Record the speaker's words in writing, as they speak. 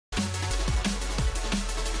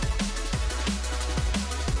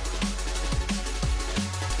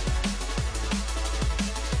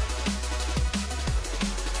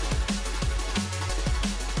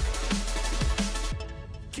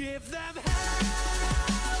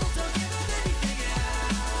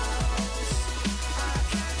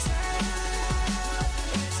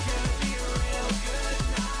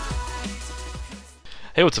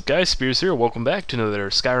Hey, what's up guys, Spears here, welcome back to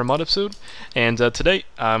another Skyrim mod episode, and today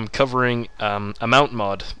I'm covering a mount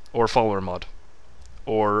mod, or follower mod,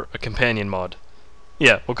 or a companion mod.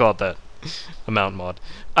 Yeah, we'll call it that. A mount mod.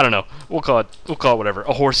 I don't know, we'll call it whatever.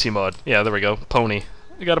 A horsey mod. Yeah, there we go. Pony.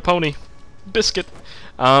 I got a pony. Biscuit.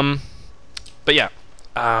 But yeah,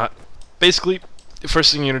 basically, the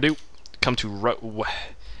first thing you're gonna do, come to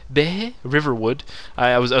Riverwood.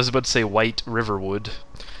 I was about to say White Riverwood,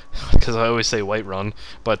 because I always say white wrong,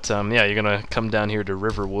 but yeah, you're gonna come down here to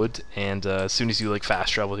Riverwood, and as soon as you like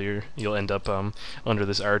fast travel here, you'll end up under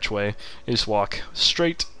this archway. You just walk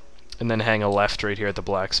straight, and then hang a left right here at the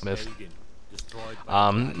blacksmith.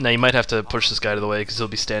 Now you might have to push this guy to the way because he'll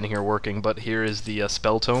be standing here working, but here is the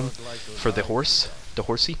spell tome for the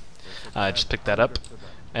horsey. Just pick that up,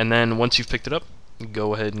 and then once you've picked it up,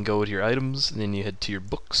 go ahead and go to your items, and then you head to your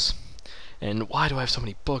books. And why do I have so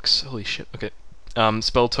many books? Holy shit! Okay.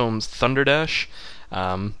 Spell tome's Thunderdash.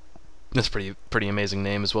 That's pretty amazing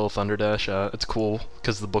name as well, Thunderdash. It's cool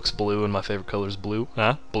because the book's blue and my favorite color is blue.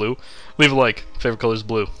 Blue. Leave a like. Favorite color is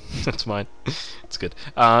blue. That's mine. It's good.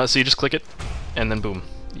 So you just click it, and then boom,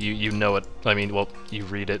 you know it. I mean, well, you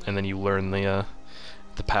read it and then you learn the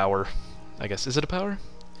power. I guess, is it a power?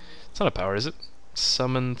 It's not a power, is it?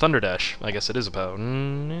 Summon Thunderdash. I guess it is a power.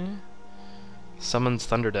 Summons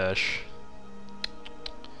Thunderdash.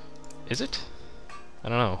 Is it? I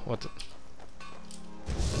don't know. What?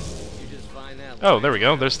 Oh, there we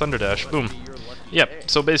go. There's Thunderdash. Boom. Yep.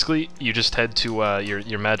 So basically, you just head to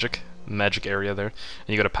your magic area there, and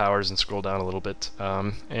you go to powers and scroll down a little bit,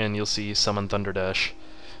 and you'll see Summon Thunderdash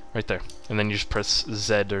right there. And then you just press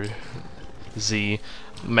Z or Z.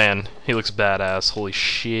 Man, he looks badass. Holy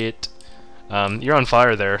shit. You're on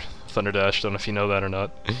fire there, Thunderdash. Don't know if you know that or not.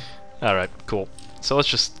 All right, cool. So let's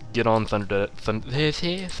just get on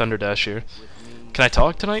Thunderdash here. Can I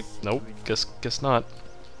talk tonight? Nope, guess not.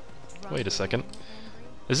 Wait a second.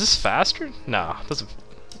 Is this faster? Nah, doesn't.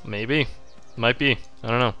 Maybe. Might be. I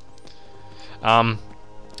don't know. I'm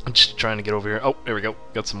just trying to get over here. Oh, there we go.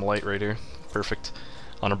 Got some light right here. Perfect.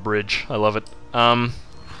 On a bridge. I love it.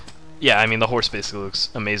 Yeah, I mean, the horse basically looks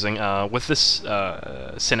amazing. With this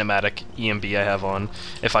cinematic EMB I have on,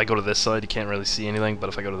 if I go to this side, you can't really see anything, but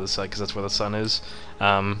if I go to this side, because that's where the sun is,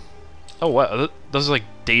 oh wow, those are like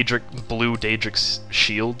blue Daedric's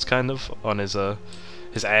shields, kind of, on his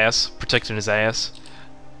ass, protecting his ass.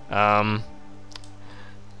 And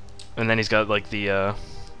then he's got like the,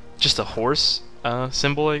 just a horse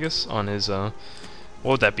symbol, I guess, on his, what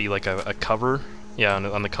would that be, like a cover? Yeah,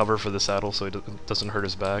 on the cover for the saddle, so he doesn't hurt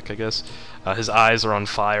his back, I guess. His eyes are on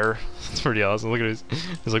fire. It's pretty awesome. Look at his.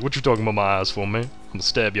 He's like, "What you talking about my eyes for, man? I'm gonna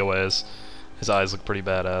stab your ass." His eyes look pretty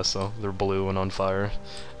badass, so they're blue and on fire.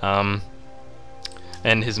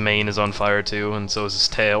 And his mane is on fire too, and so is his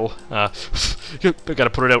tail. I gotta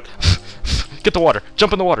put it out. Get the water.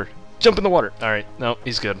 Jump in the water. Jump in the water. All right. No,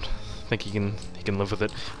 he's good. I think he can live with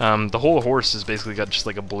it. The whole horse has basically got just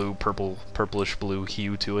like a purplish blue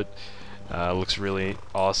hue to it. Looks really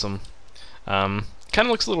awesome. Kind of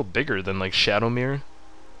looks a little bigger than like Shadowmere.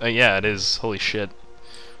 Yeah, it is. Holy shit.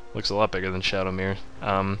 Looks a lot bigger than Shadowmere.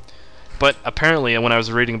 But apparently, when I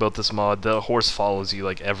was reading about this mod, the horse follows you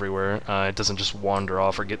like everywhere. It doesn't just wander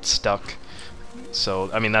off or get stuck.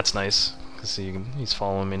 So, I mean, that's nice. See, he's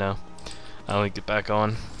following me now. I'll get back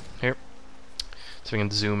on here. So we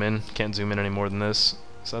can zoom in. Can't zoom in any more than this.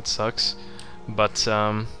 So that sucks. But,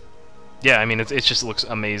 yeah, I mean, it just looks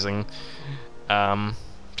amazing.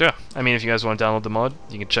 Yeah, I mean, if you guys want to download the mod,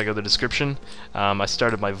 you can check out the description. I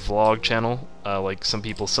started my vlog channel, like some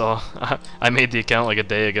people saw. I made the account like a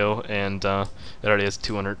day ago, and it already has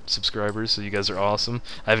 200 subscribers, so you guys are awesome.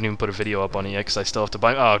 I haven't even put a video up on it yet, because I still have to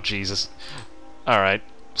buy... Oh, Jesus. Alright,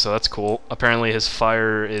 so that's cool. Apparently his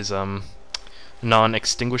fire is,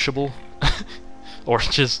 non-extinguishable. Or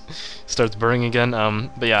just starts burning again.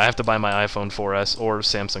 But yeah, I have to buy my iPhone 4S or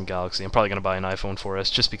Samsung Galaxy. I'm probably going to buy an iPhone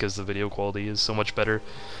 4S just because the video quality is so much better.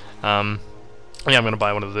 Yeah, I'm going to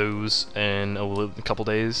buy one of those in a couple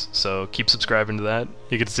days, so keep subscribing to that.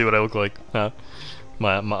 You get to see what I look like.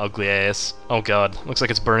 My ugly ass. Oh god, looks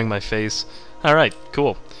like it's burning my face. Alright,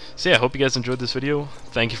 cool. So yeah, I hope you guys enjoyed this video.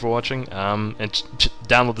 Thank you for watching, and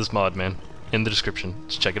download this mod, man. In the description.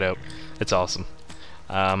 Just check it out. It's awesome.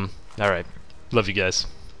 Alright. Love you guys.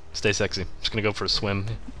 Stay sexy. Just gonna go for a swim.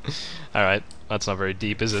 Alright, that's not very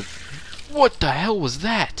deep, is it? What the hell was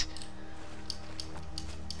that?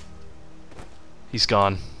 He's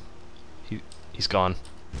gone. He's gone.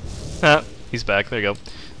 Ah, he's back. There you go.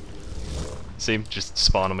 See, just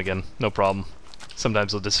spawn him again. No problem.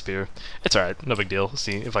 Sometimes he'll disappear. It's alright, no big deal.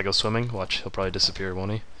 See, if I go swimming, watch, he'll probably disappear,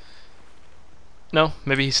 won't he? No,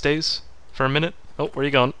 maybe he stays for a minute. Oh, where are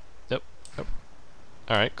you going? Yep. Yep.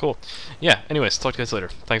 Alright, cool. Yeah, anyways, talk to you guys later.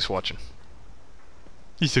 Thanks for watching.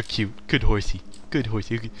 He's so cute. Good horsey. Good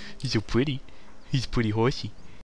horsey. He's so pretty. He's a pretty horsey.